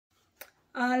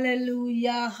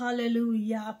Hallelujah,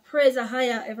 hallelujah. Praise the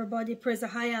higher, everybody. Praise the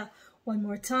higher. One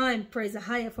more time. Praise the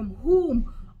higher, from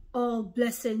whom all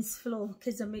blessings flow.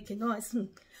 Kids are making noise.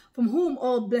 From whom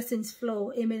all blessings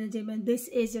flow. Amen and amen. This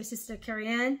is your sister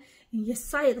Kerry-Ann in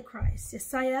Yesiah the Christ.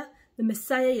 Yesiah, the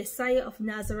Messiah, Yesiah of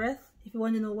Nazareth. If you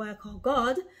want to know why I call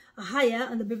God Ahia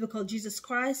and the biblical Jesus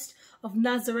Christ of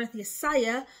Nazareth,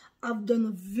 Yesiah, I've done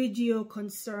a video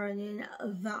concerning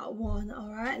that one. All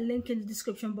right, link in the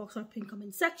description box or pin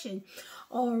comment section.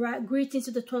 All right, greetings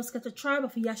to the 12 scattered tribe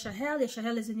of Yashahel.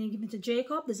 Yashahel is the name given to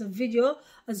Jacob. There's a video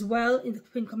as well in the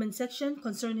pin comment section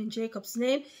concerning Jacob's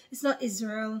name. It's not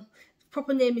Israel.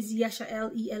 Proper name is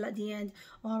Yashahel, E-L at the end.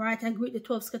 All right, I greet the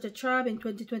 12 scattered tribe in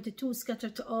 2022,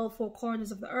 scattered to all four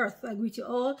corners of the earth. I greet you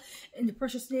all in the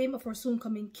precious name of our soon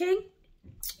coming King,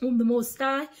 whom the Most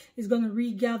High is going to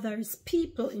regather his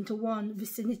people into one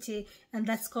vicinity, and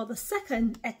that's called the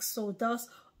second Exodus,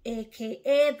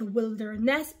 aka the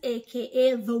wilderness,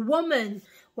 aka the woman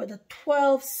with the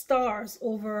 12 stars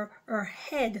over her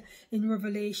head in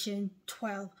Revelation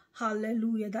 12.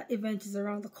 Hallelujah, that event is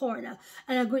around the corner.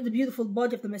 And I greet the beautiful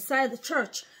body of the Messiah, the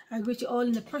church. I greet you all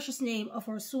in the precious name of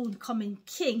our soon coming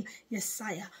King,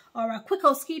 Yesiah. All right, quick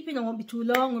housekeeping, I won't be too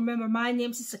long. Remember, my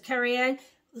name is Sister Kerry-Ann.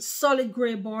 Solid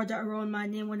gray border around my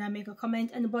name when I make a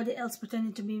comment. Anybody else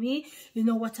pretending to be me, you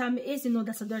know what time it is. You know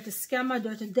that's a dirty scammer, a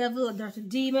dirty devil, a dirty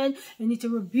demon. You need to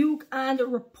rebuke and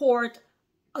report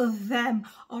them.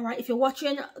 All right, if you're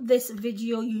watching this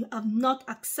video, you have not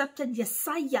accepted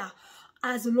Yesiah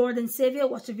as the Lord and Savior,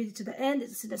 watch the video to the end.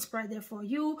 It's a sinner's prayer there for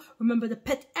you. Remember the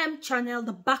Pet M channel,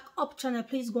 the backup channel.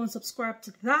 Please go and subscribe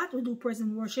to that. We do praise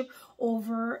and worship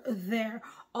over there.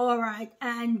 All right,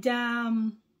 and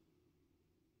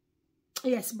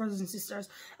yes, brothers and sisters.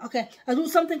 Okay, I do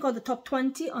something called the top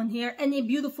 20 on here. Any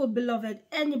beautiful beloved,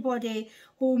 anybody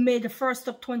who made the first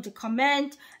top 20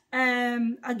 comment,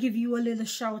 I give you a little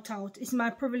shout out. It's my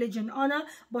privilege and honor,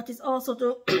 but it's also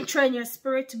to train your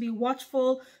spirit to be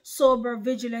watchful, sober,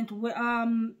 vigilant,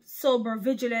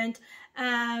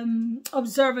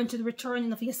 observant to the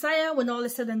returning of Yesiah. When all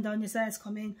is said and done, Yesiah is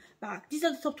coming back. These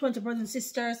are the top 20, brothers and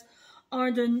sisters.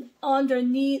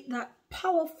 Underneath that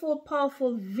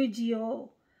powerful video,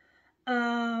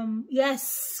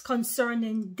 yes,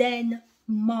 concerning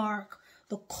Denmark,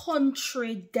 the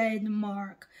country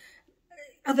Denmark.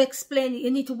 I've explained it. You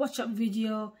need to watch that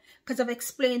video because I've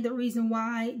explained the reason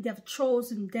why they've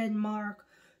chosen Denmark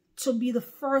to be the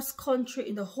first country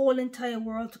in the whole entire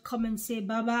world to come and say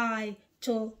bye-bye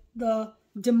to the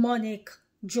demonic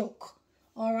joke.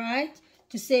 All right,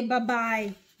 to say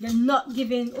bye-bye. They're not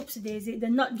giving, oopsie daisy,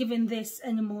 they're not giving this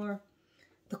anymore.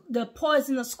 The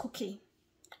poisonous cookie.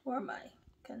 Where am I?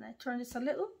 Can I turn this a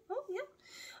little? Oh, yeah.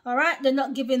 All right, they're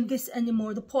not giving this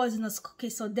anymore, the poisonous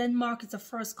cookie. So Denmark is the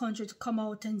first country to come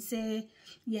out and say,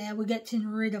 yeah, we're getting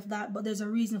rid of that. But there's a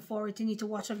reason for it. You need to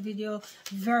watch a video.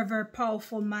 Very, very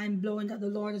powerful, mind-blowing that the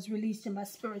Lord has released in my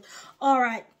spirit. All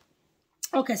right.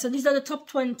 Okay, so these are the top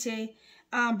 20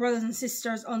 brothers and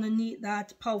sisters underneath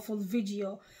that powerful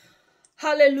video.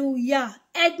 Hallelujah.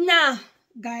 Edna,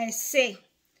 guys, say.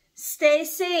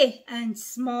 Stacy and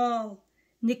Small,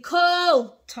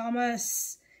 Nicole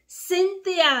Thomas,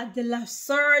 Cynthia de la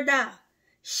Sorda,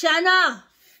 Shanna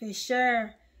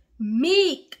Fisher,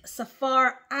 Meek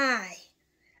Safar I,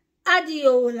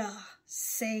 Adiola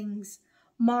sings,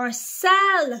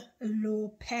 Marcel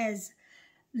Lopez,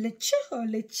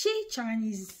 Lechi,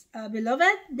 Chinese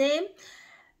beloved name,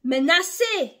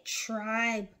 Manasseh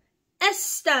Tribe,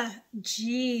 Esther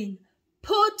Jean,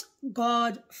 Put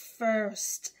God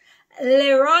First,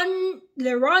 Leronda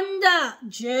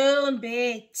Joan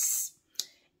Bates,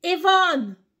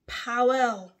 Yvonne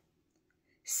Powell,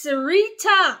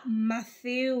 Sarita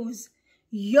Matthews,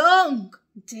 Young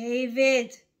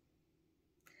David,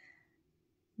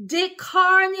 Dick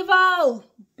Carnival,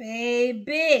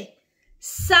 Baby,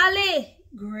 Sally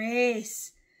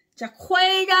Grace,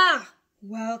 Jaqueda,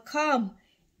 welcome,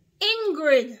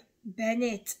 Ingrid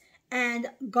Bennett, and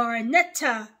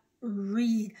Garnetta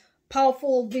Reed.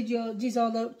 Powerful video. These are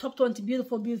the top 20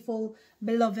 beautiful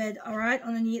beloved. All right,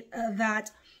 underneath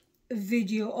that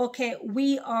video. Okay,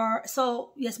 we are,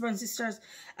 so yes, brothers and sisters,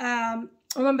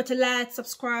 remember to like,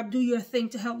 subscribe, do your thing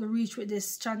to help the reach with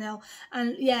this channel.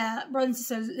 And yeah, brothers and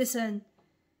sisters, listen,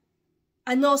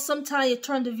 I know sometimes you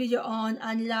turn the video on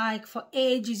and like for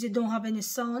ages you don't have any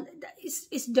sound.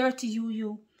 It's dirty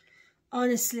you.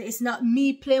 Honestly, it's not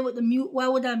me playing with the mute. Why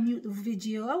would I mute the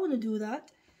video? I wouldn't do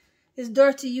that. It's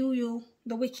dirty you,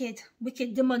 the wicked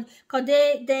demon. Because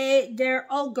they're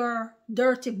vulgar,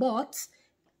 dirty bots.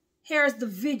 Here's the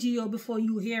video before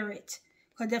you hear it.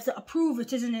 Because they have to approve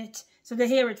it, isn't it? So So they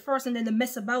hear it first and then they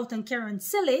mess about and carry on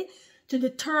silly to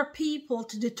deter people,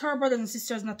 to deter brothers and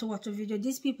sisters not to watch the video.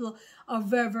 These people are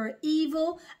very, very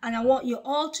evil. And I want you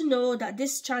all to know that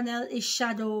this channel is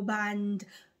shadow banned.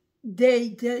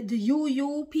 The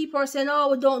you people are saying,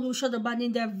 oh, we don't do shadow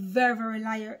banning. They're very, very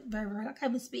liar. Very, very, I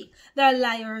can't even speak. They're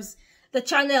liars. The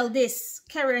channel, this,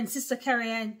 Kerry-Ann, Sister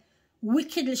Kerry-Ann,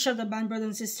 wickedly shadow banned, brothers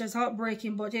and sisters.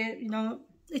 Heartbreaking, but you know,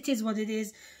 it is what it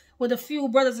is. With a few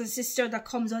brothers and sisters that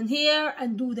comes on here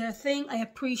and do their thing, I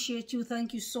appreciate you.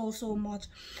 Thank you so, so much.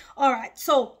 All right,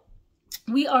 so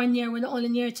we are near, we're not only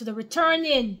near to the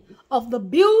returning of the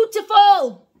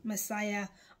beautiful Messiah,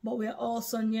 but we're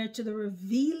also near to the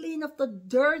revealing of the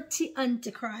dirty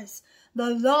Antichrist,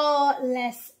 the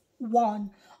lawless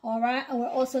one. All right, and we're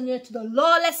also near to the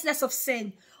lawlessness of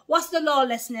sin. What's the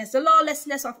lawlessness? The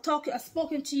lawlessness, I've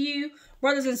spoken to you,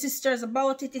 brothers and sisters,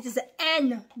 about it. It is the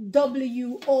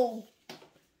NWO.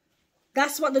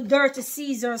 That's what the dirty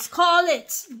Caesars call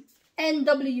it.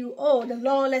 NWO, the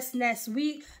lawlessness.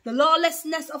 The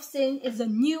lawlessness of sin is the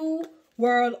new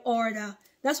world order.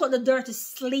 That's what the dirty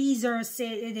Caesars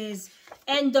say it is.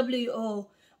 NWO.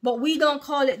 But we don't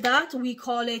call it that. We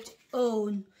call it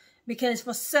own. Because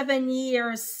for 7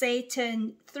 years,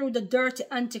 Satan, through the dirty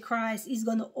Antichrist, is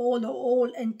going to own the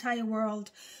whole entire world.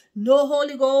 No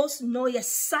Holy Ghost, no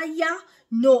Yesiah,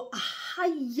 no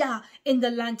Ahaya in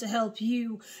the land to help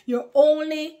you. Your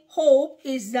only hope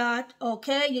is that,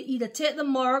 okay, you either take the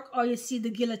mark or you see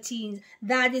the guillotine.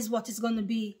 That is what it's going to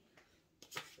be.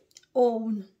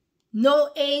 Own. No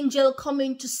angel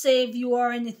coming to save you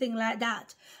or anything like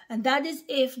that. And that is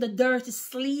if the dirty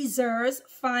sleazers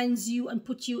finds you and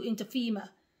put you into FEMA.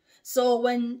 So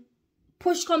when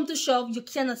push comes to shove, you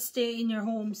cannot stay in your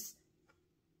homes.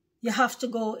 You have to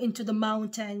go into the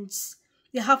mountains.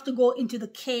 You have to go into the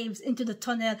caves, into the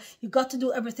tunnel. You got to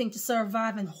do everything to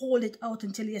survive and hold it out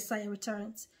until Yesiah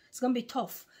returns. It's going to be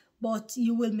tough, but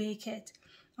you will make it.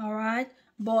 All right?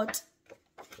 But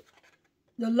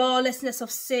the lawlessness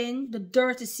of sin, the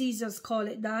dirty Caesars call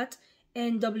it that.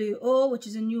 NWO, which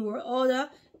is a new world order.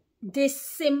 This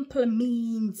simply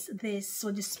means this.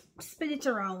 So just spin it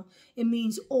around. It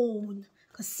means own.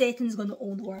 Because Satan's going to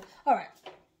own the world. All right.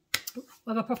 We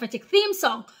have a prophetic theme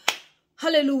song.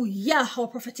 Hallelujah. Our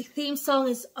prophetic theme song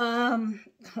is, I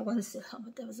want to say,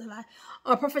 but that was a lie.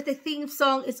 Our prophetic theme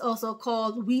song is also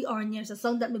called We Are Near. It's a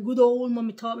song that my good old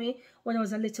mommy taught me when I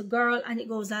was a little girl. And it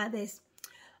goes like this.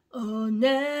 Oh,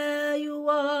 now you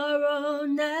are, oh,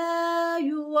 now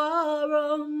you are,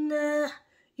 oh, now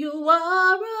you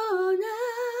are, oh, now,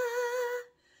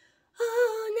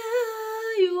 oh,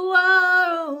 now you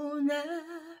are, oh, now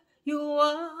you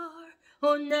are,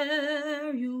 oh,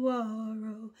 now you are,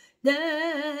 oh, now,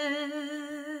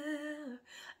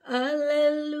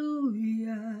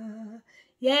 hallelujah.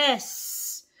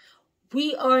 Yes,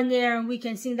 we are near and we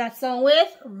can sing that song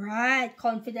with right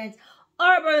confidence.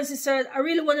 Alright, brothers and sisters, I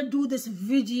really want to do this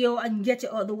video and get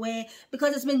it out of the way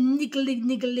because it's been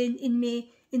niggling in me,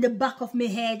 in the back of my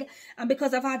head, and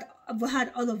because I've had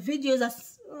other videos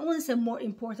that's, I want to say, more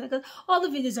important, because all the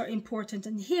videos are important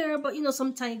in here, but you know,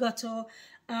 sometimes you got to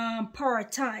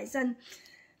prioritize. And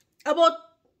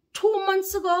about 2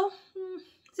 months ago,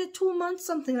 is it 2 months,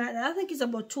 something like that, I think it's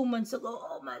about 2 months ago,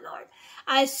 oh my Lord,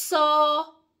 I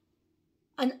saw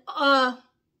an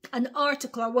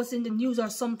article, or was in the news or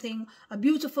something, a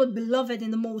beautiful beloved in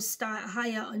the Most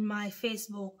Higher on my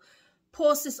Facebook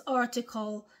post this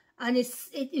article, and it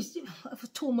is for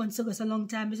 2 months ago. It's a long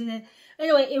time, isn't it?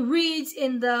 Anyway, it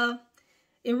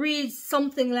reads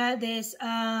something like this.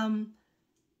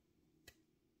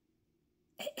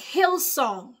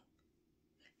 Hillsong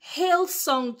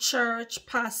Church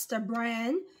Pastor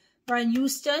Brian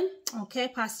Houston, okay,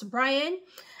 Pastor Brian,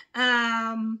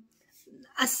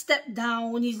 a step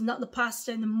down. He's not the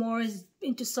pastor anymore. He's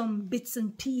into some bits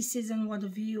and pieces and what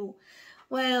have you.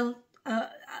 Well,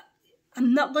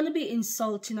 I'm not going to be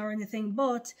insulting or anything,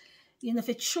 but you know, if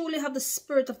you truly have the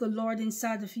Spirit of the Lord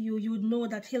inside of you, you would know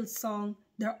that Hillsong,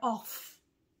 they're off.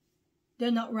 They're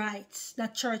not right.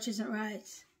 That church isn't right.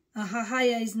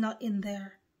 Ahaya is not in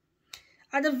there.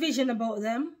 I had a vision about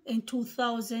them in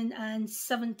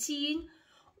 2017.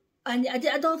 And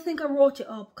I don't think I wrote it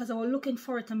up because I was looking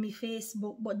for it on my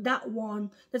Facebook. But that one,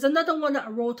 there's another one that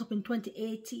I wrote up in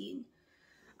 2018.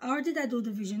 Or did I do the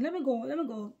vision? Let me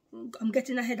go. I'm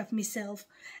getting ahead of myself.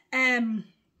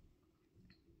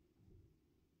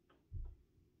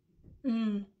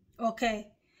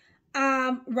 Okay.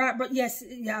 Right, but yes,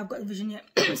 yeah, I've got the vision here.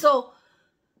 So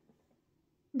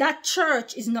that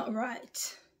church is not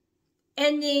right.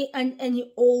 Any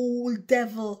old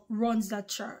devil runs that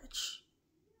church.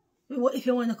 If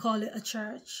you want to call it a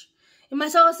church. You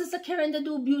might say, oh, Sister Kerry-Ann, they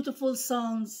do beautiful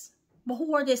songs. But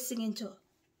who are they singing to?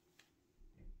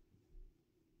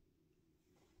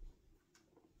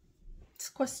 It's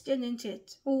a question, isn't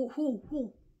it?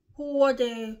 Who are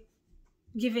they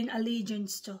giving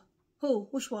allegiance to? Who?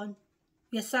 Which one?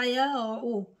 Yesiah or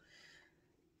who?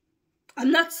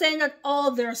 I'm not saying that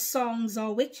all their songs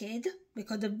are wicked,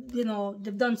 because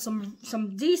they've done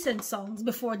some decent songs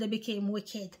before they became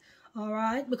wicked. All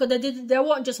right, because they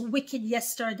weren't just wicked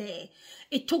yesterday.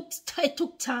 It took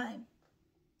time.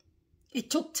 It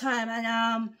took time,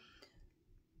 and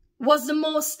was the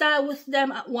Most High with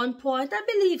them at one point? I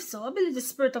believe so. I believe the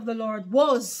Spirit of the Lord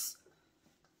was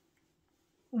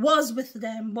with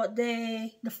them, but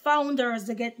the founders,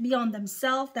 they get beyond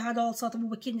themselves. They had all sorts of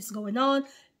wickedness going on,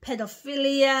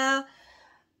 pedophilia,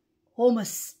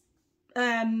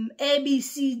 A, B,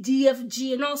 C, D, F,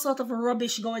 G, and all sorts of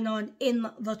rubbish going on in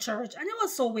the church, and it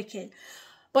was so wicked.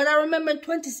 But I remember in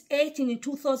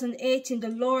 2018, the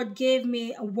Lord gave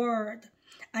me a word,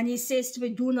 and He says to me,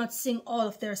 do not sing all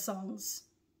of their songs.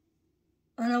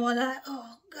 And I was like,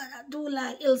 oh God, I do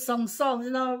like Hillsong songs,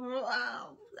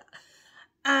 Wow.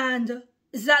 And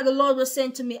it's like the Lord was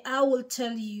saying to me, I will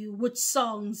tell you which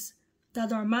songs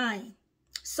that are mine.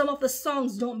 Some of the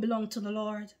songs don't belong to the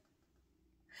Lord.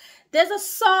 There's a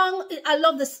song, I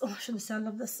love this. Oh, I shouldn't say I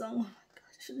love this song. Oh my God,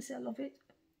 I shouldn't say I love it.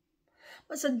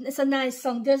 But it's a nice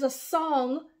song. There's a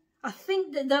song, I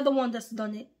think that they're the one that's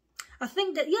done it. I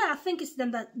think it's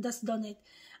them that's done it.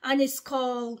 And it's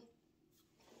called,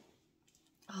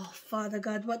 oh, Father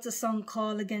God, what's the song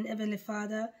called again, Heavenly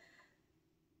Father?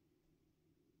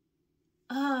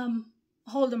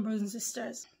 Hold on, brothers and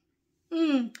sisters.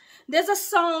 There's a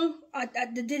song,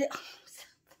 they did it.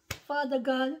 Father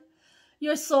God,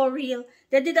 you're so real.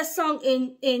 They did a song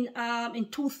in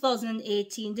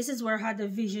 2018. This is where I had a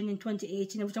vision in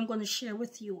 2018, which I'm going to share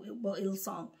with you about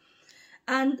Hillsong.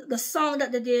 And the song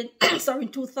that they did, sorry, in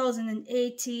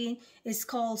 2018 is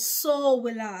called So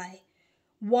Will I.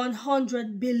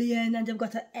 100 billion, and they've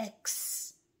got an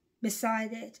X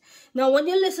beside it. Now, when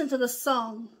you listen to the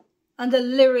song and the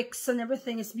lyrics and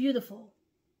everything, it's beautiful.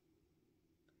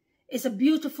 It's a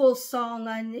beautiful song,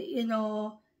 and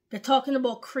they're talking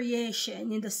about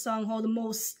creation in the song, how the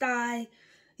Most High,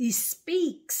 He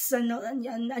speaks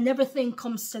and everything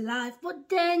comes to life. But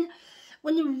then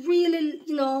when you really,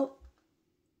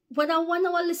 when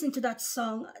I listened to that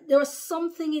song, there was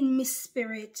something in my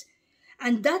spirit.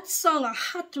 And that song, I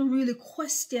had to really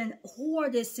question, who are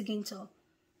they singing to?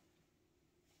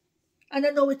 And I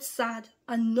know it's sad.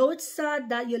 I know it's sad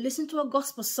that you listen to a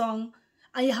gospel song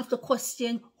and you have to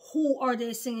question, who are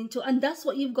they singing to? And that's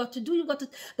what you've got to do.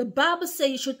 The Bible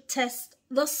says you should test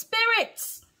the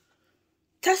spirits.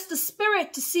 Test the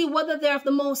spirit to see whether they're of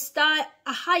the Most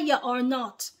High or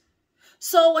not.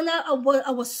 So when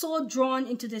I was so drawn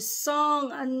into this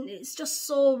song, and it's just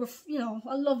so,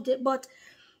 I loved it. But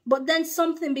then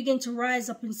something began to rise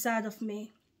up inside of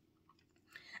me.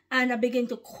 And I began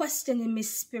to question in my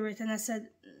spirit. And I said,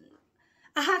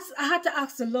 I had to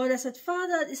ask the Lord. I said,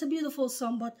 Father, it's a beautiful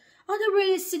song, but are they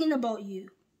really singing about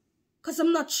you? Because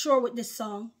I'm not sure with this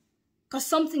song. Because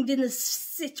something didn't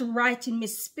sit right in my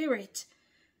spirit.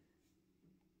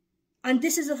 And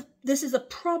this is a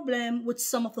problem with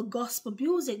some of the gospel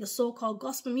music, the so-called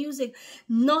gospel music.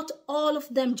 Not all of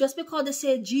them, just because they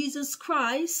say Jesus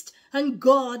Christ and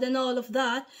God and all of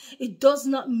that, it does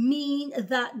not mean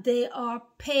that they are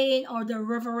paying or they're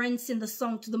reverencing the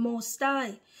song to the Most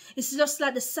High. It's just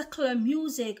like the secular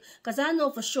music, because I know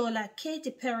for sure, like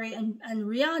Katy Perry and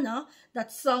Rihanna,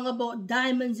 that song about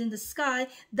diamonds in the sky,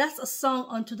 that's a song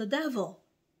unto the devil.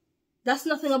 That's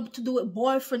nothing to do with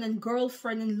boyfriend and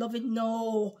girlfriend and loving.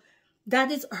 No,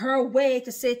 that is her way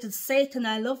to say to Satan,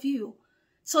 I love you.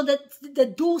 So that they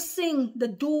do sing, they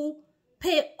do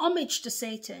pay homage to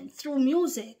Satan through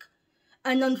music.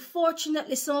 And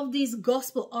unfortunately, some of these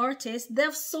gospel artists,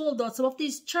 they've sold out. Some of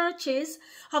these churches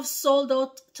have sold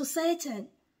out to Satan.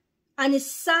 And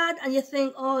it's sad, and you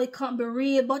think, oh, it can't be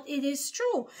real, but it is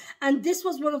true. And this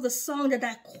was one of the songs that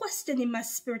I questioned in my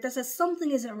spirit. I said, something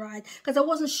isn't right, because I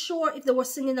wasn't sure if they were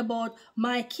singing about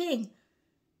my king.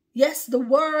 Yes, the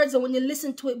words, and when you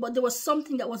listen to it, but there was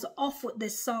something that was off with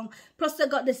this song. Plus, they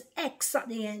got this X at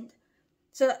the end.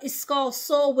 So it's called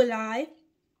So Will I,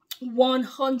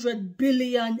 100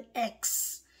 billion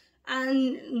X.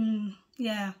 And,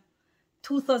 yeah.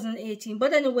 2018.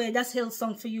 But anyway, that's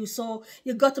Hillsong for you. So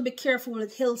you got to be careful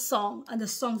with Hillsong and the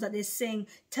songs that they sing.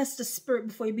 Test the spirit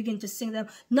before you begin to sing them.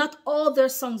 Not all their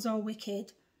songs are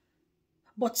wicked,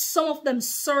 but some of them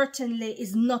certainly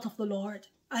is not of the Lord.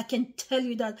 I can tell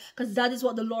you that, because that is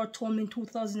what the Lord told me in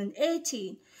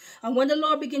 2018. And when the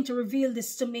Lord began to reveal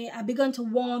this to me, I began to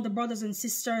warn the brothers and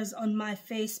sisters on my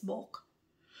Facebook.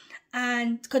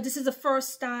 And because this is the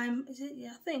first time,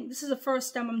 I think this is the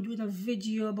first time I'm doing a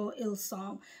video about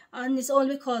Hillsong. And it's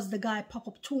only because the guy popped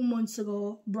up 2 months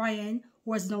ago, Brian,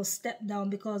 was now stepped down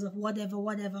because of whatever,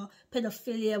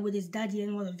 pedophilia with his daddy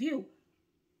and what have you.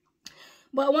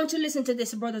 But I want you to listen to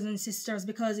this, brothers and sisters,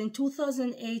 because in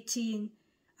 2018,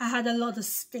 I had a lot of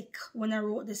stick when I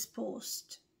wrote this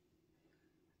post.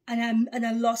 And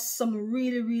I lost some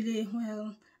really,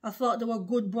 well, I thought they were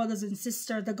good brothers and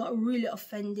sisters that got really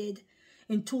offended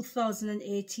in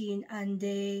 2018, and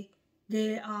they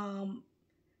left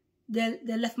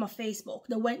my Facebook.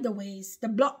 They went their ways. They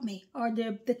blocked me, or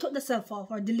they took themselves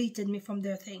off, or deleted me from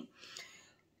their thing.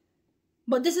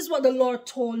 But this is what the Lord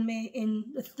told me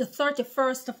in the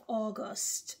 31st of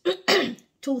August,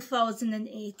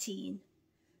 2018.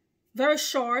 Very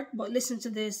short, but listen to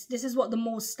this. This is what the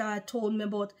Most High told me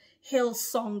about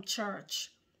Hillsong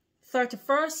Church.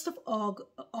 31st of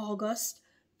August,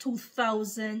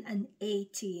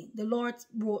 2018. The Lord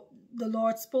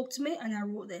spoke to me, and I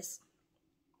wrote this.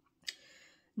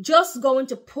 Just going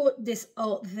to put this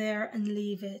out there and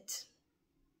leave it.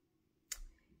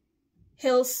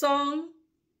 Hillsong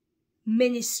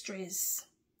ministries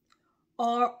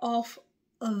are of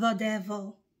the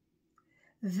devil.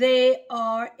 They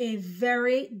are a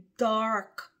very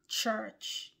dark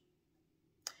church.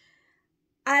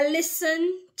 I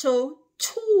listened to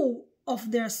 2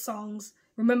 of their songs.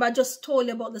 Remember, I just told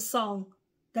you about the song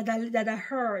that I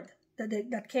heard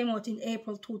that came out in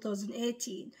April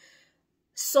 2018.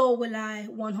 So Will I,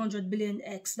 100 Billion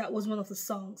X. That was one of the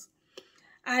songs.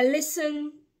 I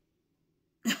listened.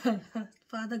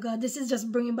 Father God, this is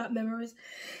just bringing back memories.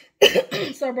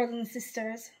 So, brothers and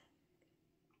sisters,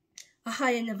 A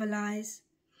Higher Never Lies.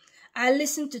 I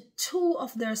listened to 2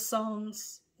 of their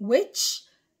songs, which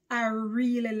I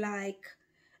really like,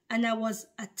 and I was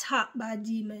attacked by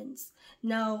demons.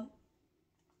 Now,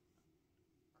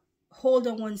 hold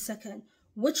on 1 second.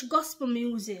 Which gospel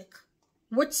music,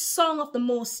 which song of the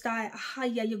Most High,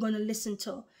 Higher, you're going to listen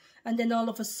to, and then all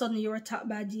of a sudden you're attacked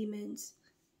by demons?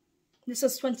 This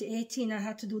was 2018. I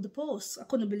had to do the post. I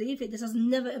couldn't believe it. This has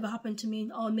never ever happened to me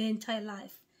in all my entire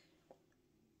life.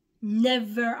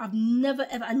 Never, I've never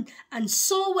ever, and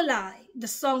So Will I, the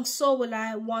song So Will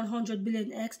I, 100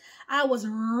 Billion X, I was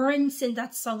rinsing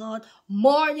that song out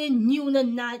morning, noon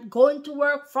and night, going to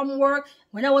work, from work,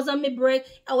 when I was on my break.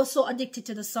 I was so addicted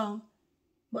to the song.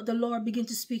 But the Lord began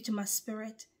to speak to my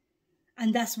spirit,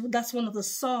 and that's one of the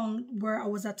songs where I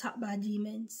was attacked by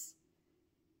demons.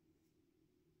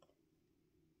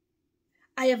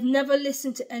 I have never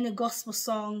listened to any gospel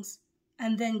songs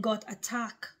and then got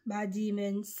attacked by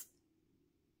demons.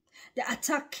 The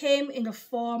attack came in the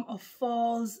form of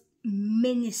false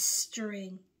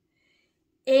ministering.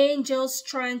 Angels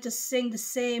trying to sing the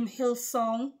same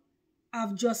Hillsong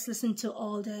I've just listened to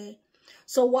all day.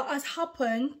 So what has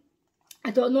happened,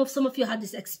 I don't know if some of you had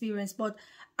this experience, but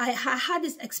I had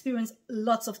this experience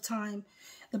lots of time.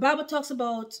 The Bible talks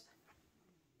about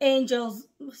angels.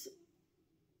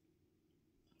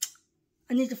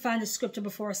 I need to find the scripture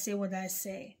before I say what I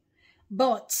say.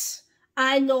 But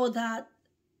I know that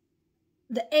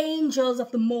the angels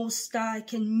of the Most High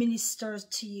can minister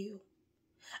to you.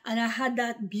 And I had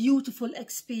that beautiful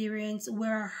experience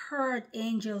where I heard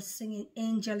angels singing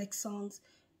angelic songs.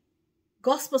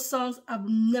 Gospel songs I've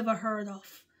never heard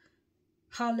of.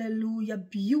 Hallelujah.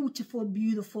 Beautiful,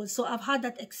 beautiful. So I've had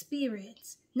that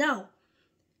experience. Now,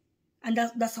 and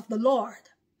that's of the Lord.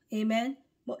 Amen.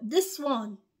 But this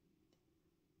one,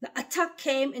 the attack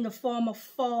came in the form of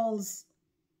false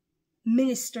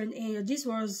ministering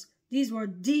angels. These were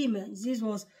demons. These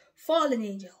was fallen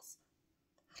angels.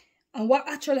 And what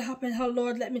actually happened, how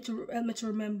Lord let me to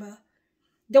remember.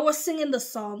 They were singing the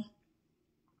song.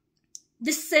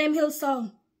 This same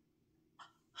Hillsong.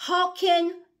 How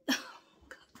can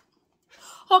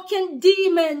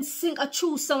demons sing a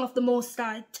true song of the Most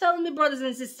High? Tell me, brothers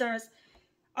and sisters.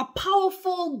 A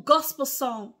powerful gospel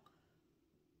song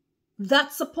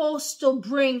that's supposed to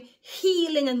bring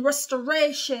healing and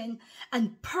restoration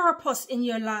and purpose in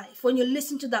your life when you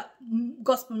listen to that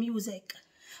gospel music.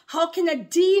 How can a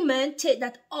demon take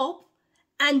that up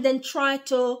and then try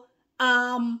to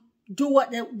do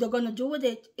what they're going to do with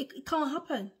it? It can't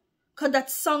happen, because that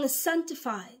song is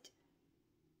sanctified.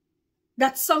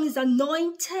 That song is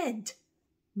anointed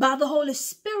by the Holy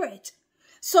Spirit.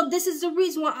 So this is the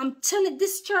reason why I'm telling you,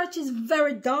 this church is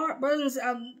very dark, brothers.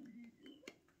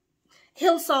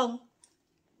 Hillsong,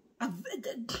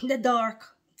 the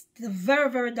dark, the very,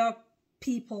 very dark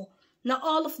people. Not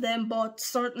all of them, but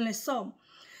certainly some.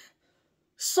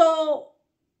 So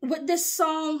with this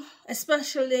song,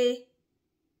 especially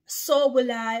So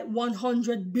Will I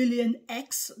 100 billion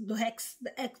X, the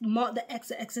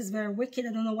X is very wicked.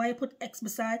 I don't know why you put X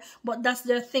beside, but that's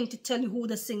their thing to tell you who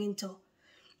they're singing to.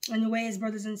 Anyways,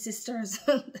 brothers and sisters,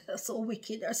 they're so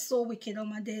wicked. They're so wicked on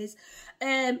my days.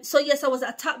 So yes, I was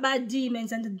attacked by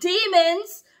demons, and the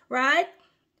demons, right?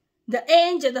 The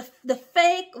angel, the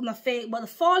fake, not fake, but the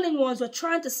fallen ones were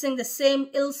trying to sing the same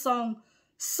Hillsong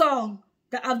song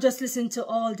that I've just listened to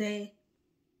all day.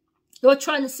 They were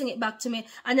trying to sing it back to me,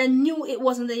 and I knew it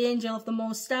wasn't the angel of the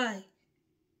Most High.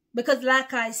 Because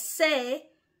like I say,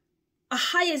 a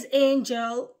highest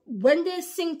angel, when they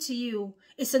sing to you,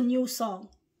 it's a new song.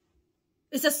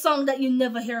 It's a song that you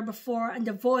never hear before, and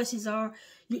the voices are,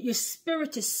 your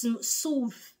spirit is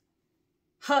soothed.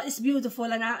 How it's beautiful,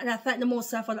 and I thank the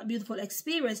Most High for that beautiful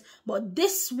experience. But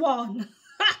this one,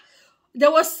 they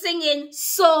were singing,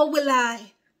 So Will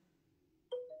I.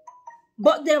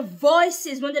 But their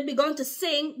voices, when they began to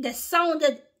sing, they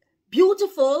sounded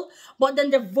beautiful, but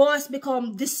then their voice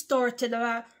become distorted.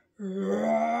 I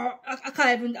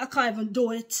can't even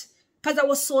do it. Because I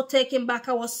was so taken back,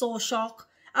 I was so shocked.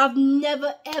 I've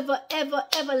never, ever, ever,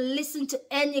 ever listened to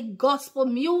any gospel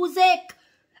music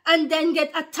and then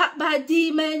get attacked by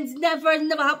demons. Never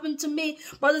happened to me.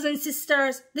 Brothers and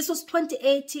sisters, this was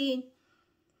 2018.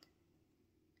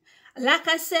 Like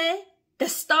I say, they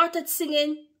started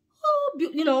singing, oh,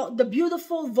 you know, the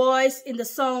beautiful voice in the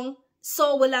song,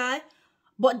 So Will I.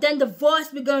 But then the voice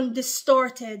began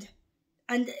distorted.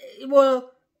 And it was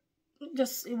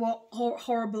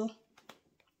horrible.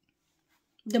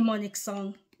 Demonic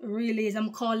song. It really is.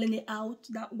 I'm calling it out.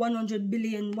 That 100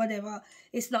 billion, whatever.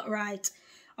 It's not right.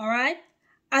 All right.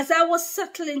 As I was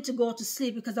settling to go to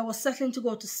sleep, because I was settling to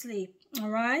go to sleep. All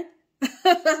right.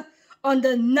 on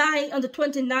the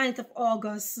 29th of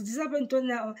August, this happened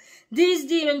now. These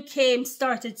demons came,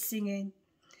 started singing.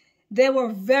 They were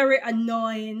very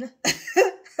annoying.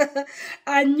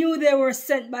 I knew they were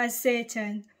sent by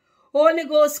Satan. Holy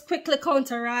Ghost quickly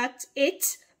counteract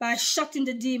it by shutting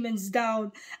the demons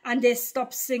down, and they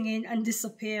stop singing and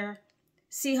disappear.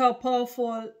 See how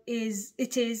powerful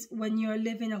it is when you're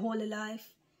living a holy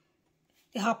life.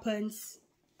 It happens.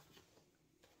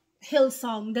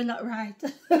 Hillsong, they're not right.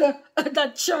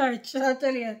 That church, I'll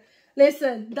tell you.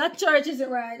 Listen, that church isn't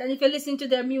right. And if you listen to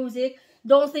their music,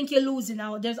 don't think you're losing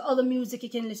out. There's other music you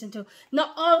can listen to.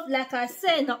 Not all, like I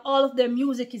said, not all of their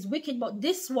music is wicked, but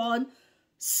this one,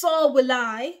 So Will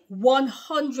I,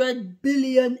 100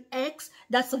 billion X,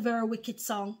 that's a very wicked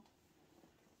song.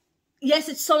 Yes,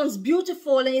 it sounds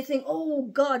beautiful, and you think, oh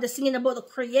God, they're singing about the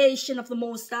creation of the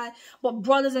Most High. But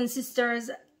brothers and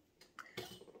sisters,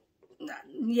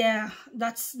 yeah,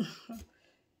 that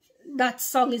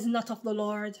song is not of the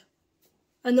Lord.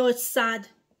 I know it's sad,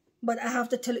 but I have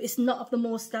to tell you, it's not of the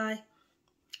Most High.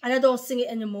 And I don't sing it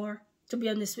anymore, to be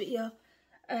honest with you.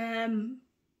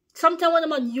 Sometimes when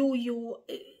I'm on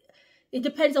it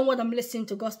depends on what I'm listening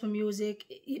to, gospel music.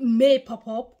 It may pop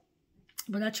up,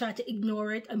 but I try to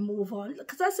ignore it and move on.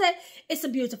 Because I say, it's a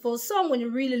beautiful song when you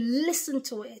really listen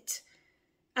to it.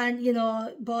 And, you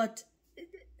know, but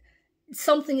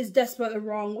something is desperately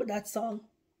wrong with that song.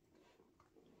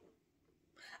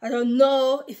 I don't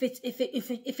know if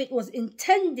it was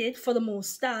intended for the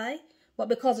Most High, but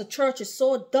because the church is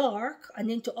so dark and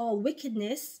into all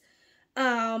wickedness,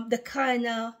 they kind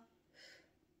of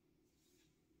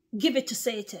give it to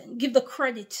Satan, give the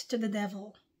credit to the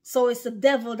devil. So it's the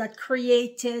devil that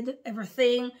created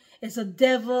everything. It's the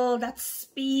devil that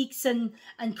speaks and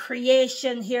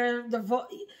creation here. Do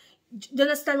you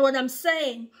understand what I'm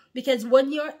saying? Because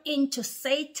when you're into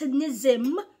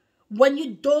Satanism, when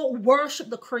you don't worship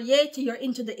the Creator, you're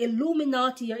into the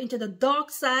Illuminati, you're into the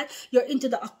dark side, you're into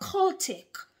the occultic.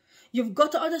 You've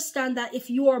got to understand that if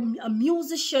you are a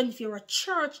musician, if you're a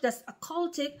church that's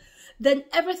occultic, then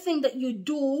everything that you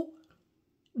do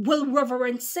will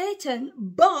reverence Satan,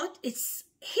 but it's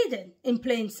hidden in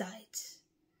plain sight.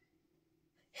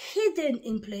 Hidden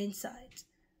in plain sight.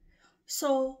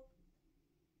 So,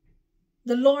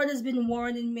 the Lord has been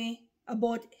warning me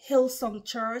about Hillsong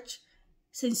Church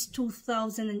since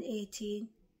 2018.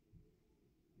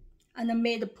 And I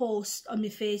made a post on my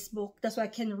Facebook. That's why I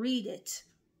can read it.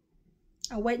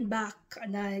 I went back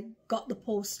and I got the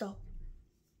post up.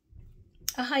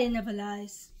 He never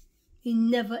lies. He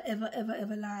never, ever, ever,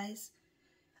 ever lies.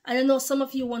 And I know some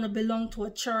of you want to belong to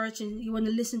a church and you want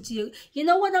to listen to you. You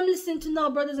know what I'm listening to now,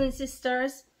 brothers and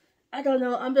sisters? I don't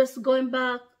know. I'm just going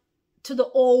back to the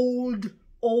old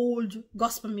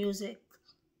gospel music.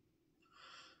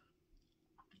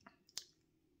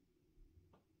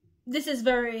 This is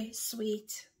very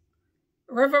sweet.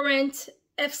 Reverend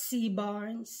F.C.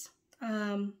 Barnes.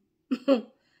 I've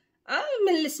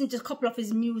been listening to a couple of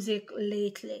his music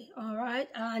lately, all right?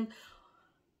 And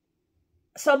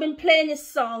so I've been playing his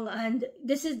song, and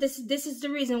this is the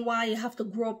reason why you have to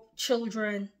grow up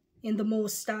children in the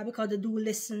Most High, because they do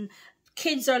listen.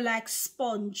 Kids are like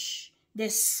sponge. They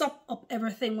suck up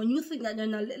everything. When you think that they're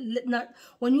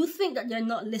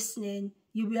not listening,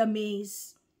 you'll be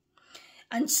amazed.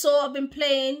 And so I've been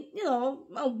playing, you know,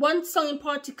 one song in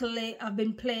particular I've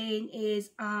been playing is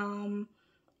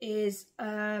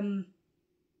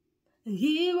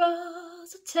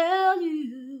heroes tell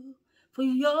you for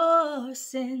your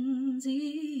sins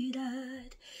he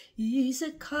died. He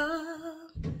said, come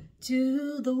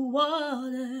to the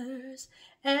waters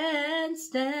and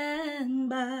stand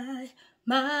by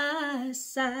my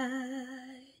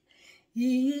side.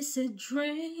 He said,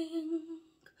 drink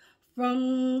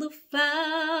from the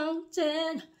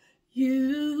fountain,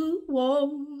 you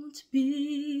won't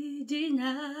be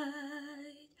denied.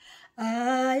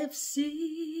 I have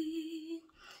seen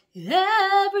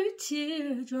every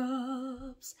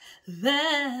teardrops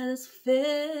that has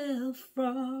fell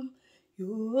from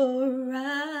your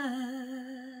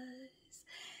eyes,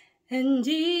 and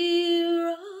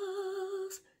heroes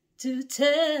to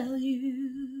tell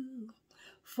you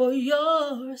for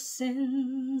your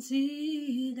sins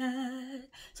he died.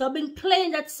 So I've been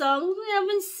playing that song. I've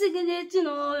been singing it, you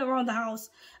know, around the house.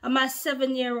 And my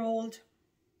 7-year-old,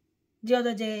 the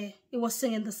other day, he was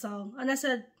singing the song. And I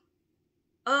said,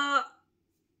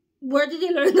 where did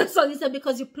you learn that song? He said,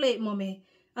 because you play it, mommy.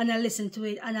 And I listen to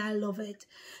it and I love it.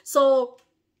 So,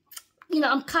 you know,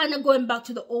 I'm kind of going back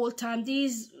to the old time.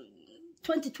 These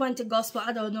 2020 gospel,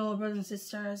 I don't know, brothers and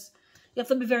sisters. You have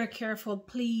to be very careful,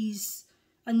 please.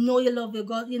 I know you love your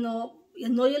God, you know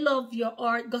you love your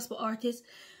gospel artists,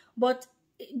 but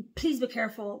please be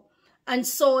careful. And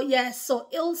so, yes, so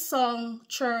Hillsong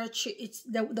Church, it's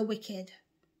the wicked.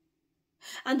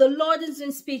 And the Lord has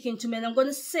been speaking to me, and I'm going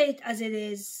to say it as it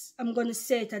is. I'm going to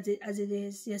say it as it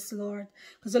is. Yes, Lord.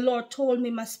 Because the Lord told me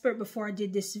in my spirit before I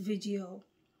did this video.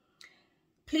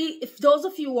 Please, if those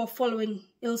of you who are following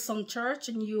Hillsong Church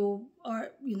and you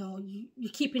are, you know,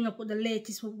 you're keeping up with the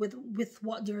latest with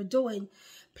what they're doing,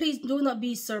 please do not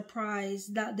be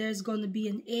surprised that there's going to be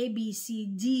an A, B, C,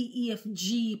 D, E, F,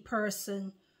 G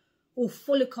person who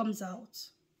fully comes out.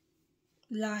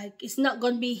 Like, it's not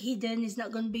going to be hidden. It's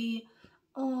not going to be,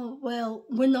 oh, well,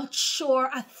 we're not sure.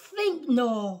 I think,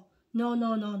 no.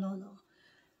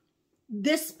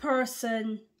 This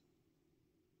person...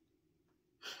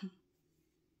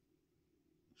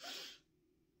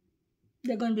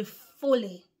 they're going to be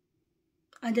fully,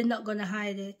 and they're not going to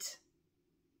hide it.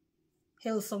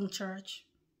 Hillsong Church.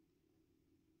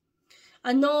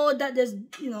 I know that there's,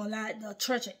 you know, like the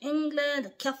Church of England,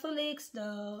 the Catholics,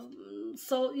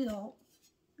 so, you know,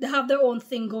 they have their own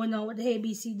thing going on with the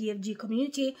ABCDFG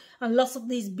community, and lots of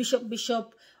these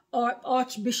bishop, or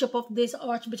archbishop of this,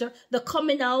 archbishop, they're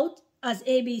coming out as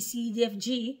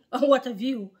ABCDFG, or what have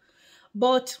you.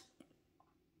 But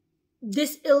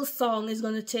this Hillsong is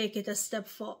going to take it a step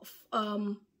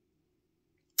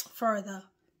further.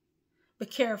 Be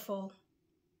careful.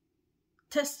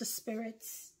 Test the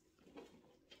spirits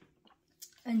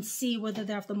and see whether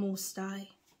they're of the Most High.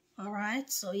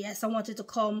 Alright? So yes, I wanted to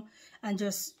come and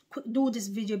just do this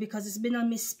video because it's been on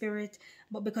my spirit.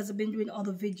 But because I've been doing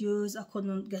other videos, I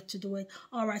couldn't get to do it.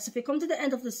 Alright, so if you come to the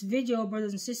end of this video,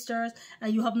 brothers and sisters,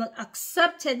 and you have not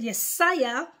accepted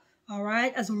Yesiah, all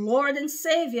right, as Lord and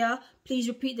Savior, please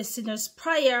repeat the sinner's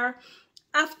prayer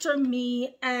after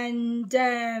me, and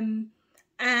I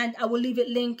will leave it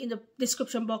link in the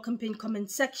description box and pinned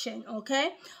comment section.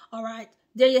 Okay, all right.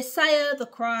 Dear Yesiah the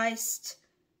Christ,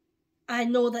 I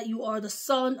know that you are the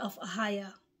son of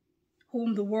Ahiah,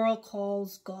 whom the world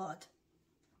calls God.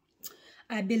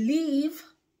 I believe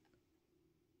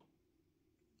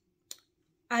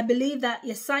that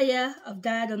Yesiah have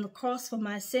died on the cross for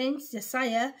my sins.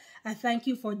 Yesiah, I thank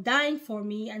you for dying for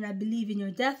me, and I believe in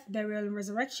your death, burial, and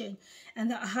resurrection,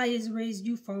 and that Ahiah has raised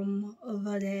you from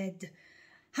the dead.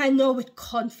 I know with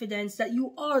confidence that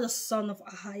you are the son of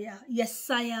Ahiah,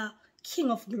 Yesiah,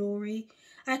 King of glory.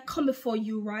 I come before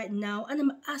you right now, and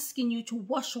I'm asking you to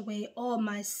wash away all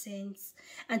my sins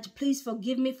and to please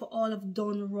forgive me for all I've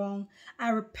done wrong. I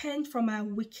repent from my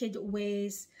wicked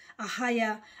ways.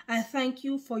 Ahaya. I thank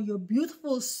you for your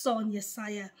beautiful son,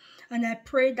 Yesiah. And I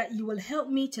pray that you will help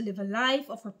me to live a life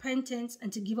of repentance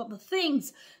and to give up the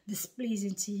things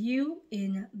displeasing to you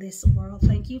in this world.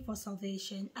 Thank you for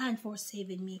salvation and for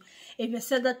saving me. If you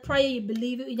said that prayer, you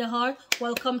believe it in your heart,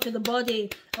 welcome to the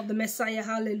body of the Messiah.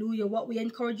 Hallelujah. What we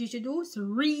encourage you to do is to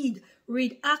read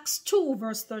Acts 2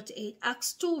 verse 38.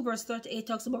 Acts 2 verse 38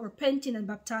 talks about repenting and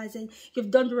baptizing.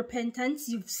 You've done the repentance,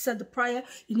 you've said the prayer.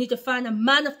 You need to find a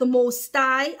man of the Most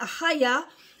High, Ahaya,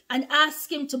 and ask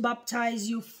him to baptize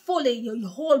you fully. Your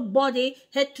whole body,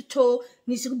 head to toe,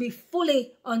 needs to be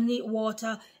fully underneath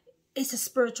water. It's a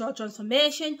spiritual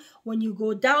transformation. When you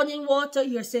go down in water,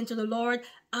 you're saying to the Lord,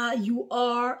 you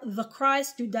are the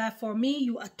Christ. You died for me.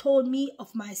 You atoned me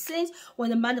of my sins.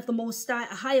 When the man of the Most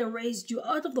High raised you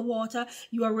out of the water,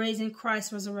 you are raising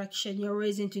Christ's resurrection. You're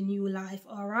raising to new life.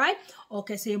 All right?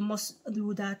 Okay, so you must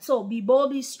do that. So be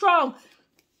bold, be strong.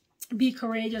 Be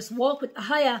courageous. Walk with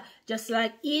Ahaya, just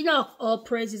like Enoch. All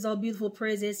praises, all beautiful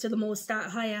praises to the Most High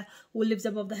Ahaya, who lives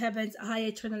above the heavens. Ahaya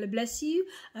eternally bless you.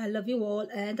 I love you all,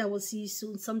 and I will see you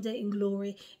soon, someday in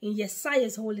glory. In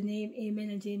Yesiah's holy name,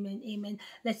 amen and amen, amen.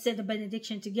 Let's say the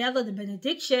benediction together. The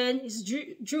benediction is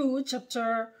Jude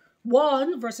chapter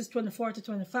 1 verses 24 to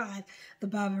 25. The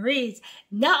Bible reads,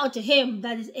 now unto him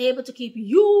that is able to keep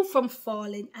you from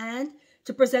falling and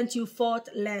to present you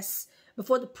faultless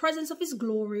before the presence of his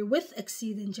glory with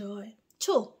exceeding joy.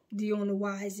 To the only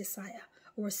wise Yesiah,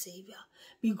 our Savior,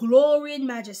 be glory and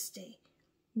majesty,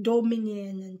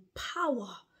 dominion and power,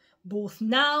 both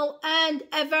now and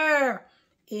ever.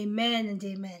 Amen and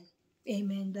amen.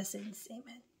 Amen. Blessings.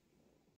 Amen.